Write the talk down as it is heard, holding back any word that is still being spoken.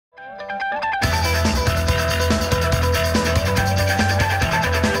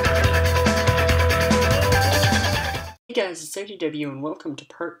Hey guys, it's IDW and welcome to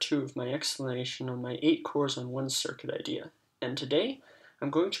part 2 of my explanation on my 8 cores on 1 circuit idea. And today, I'm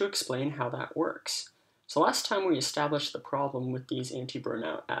going to explain how that works. So last time we established the problem with these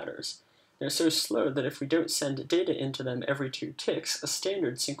anti-burnout adders. They're so slow that if we don't send data into them every 2 ticks, a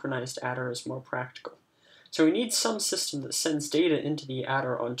standard synchronized adder is more practical. So we need some system that sends data into the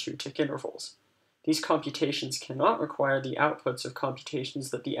adder on 2-tick intervals. These computations cannot require the outputs of computations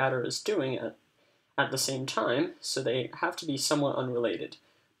that the adder is doing at the same time, so they have to be somewhat unrelated.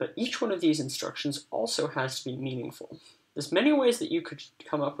 But each one of these instructions also has to be meaningful. There's many ways that you could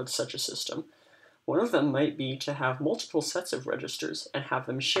come up with such a system. One of them might be to have multiple sets of registers and have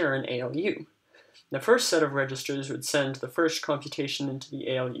them share an ALU. The first set of registers would send the first computation into the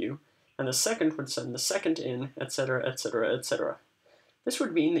ALU, and the second would send the second in, etc., etc., etc. This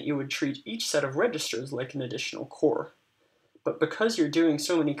would mean that you would treat each set of registers like an additional core. But because you're doing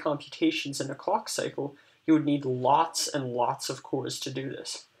so many computations in a clock cycle, you would need lots and lots of cores to do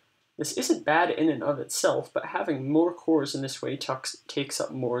this. This isn't bad in and of itself, but having more cores in this way takes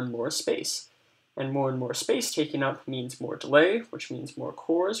up more and more space. And more space taken up means more delay, which means more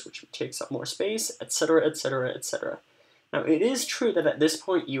cores, which takes up more space, etc., etc., etc. Now, it is true that at this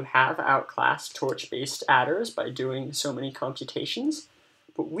point you have outclassed torch-based adders by doing so many computations,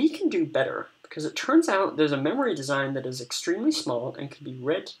 but we can do better, because it turns out there's a memory design that is extremely small and can be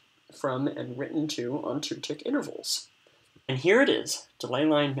read from and written to on 2-tick intervals. And here it is, delay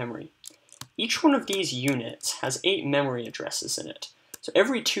line memory. Each one of these units has 8 memory addresses in it, so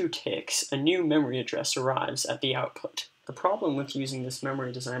every 2 ticks, a new memory address arrives at the output. The problem with using this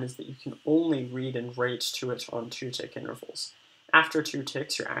memory design is that you can only read and write to it on 2-tick intervals. After 2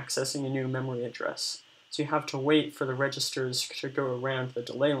 ticks, you're accessing a new memory address, so you have to wait for the registers to go around the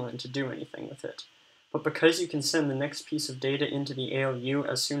delay line to do anything with it. But because you can send the next piece of data into the ALU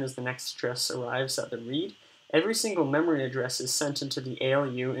as soon as the next address arrives at the read, every single memory address is sent into the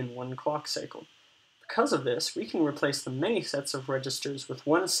ALU in one clock cycle. Because of this, we can replace the many sets of registers with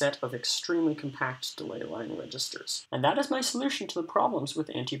one set of extremely compact delay line registers. And that is my solution to the problems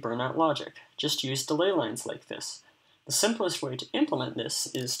with anti-burnout logic. Just use delay lines like this. The simplest way to implement this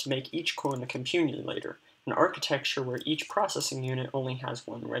is to make each core in the accumulator, an architecture where each processing unit only has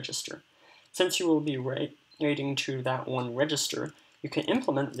one register. Since you will be writing to that one register, you can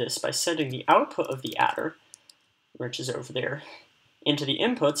implement this by setting the output of the adder, which is over there, into the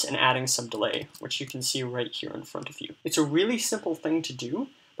inputs and adding some delay, which you can see right here in front of you. It's a really simple thing to do,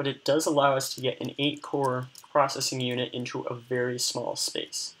 but it does allow us to get an 8-core processing unit into a very small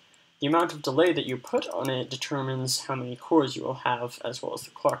space. The amount of delay that you put on it determines how many cores you will have, as well as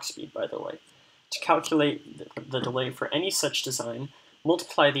the clock speed, by the way. To calculate the delay for any such design,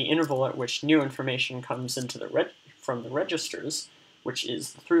 multiply the interval at which new information comes into from the registers, which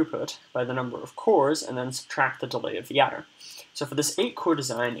is the throughput, by the number of cores, and then subtract the delay of the adder. So for this 8-core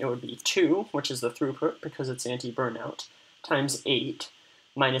design, it would be 2, which is the throughput because it's anti-burnout, times 8,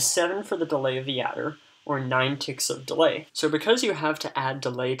 minus 7 for the delay of the adder, or 9 ticks of delay. So because you have to add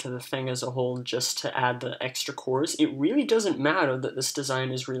delay to the thing as a whole just to add the extra cores, it really doesn't matter that this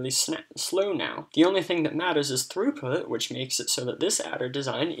design is really slow now. The only thing that matters is throughput, which makes it so that this adder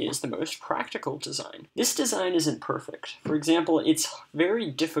design is the most practical design. This design isn't perfect. For example, it's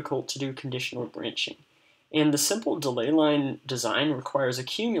very difficult to do conditional branching. And the simple delay line design requires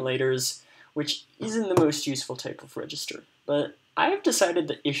accumulators, which isn't the most useful type of register. But I have decided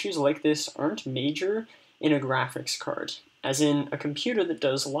that issues like this aren't major in a graphics card, as in a computer that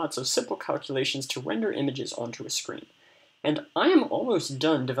does lots of simple calculations to render images onto a screen. And I am almost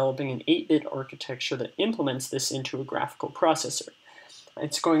done developing an 8-bit architecture that implements this into a graphical processor.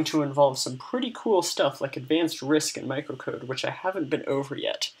 It's going to involve some pretty cool stuff like advanced RISC and microcode, which I haven't been over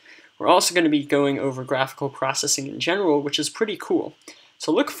yet. We're also going to be going over graphical processing in general, which is pretty cool.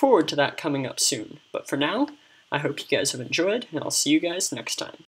 So look forward to that coming up soon. But for now, I hope you guys have enjoyed, and I'll see you guys next time.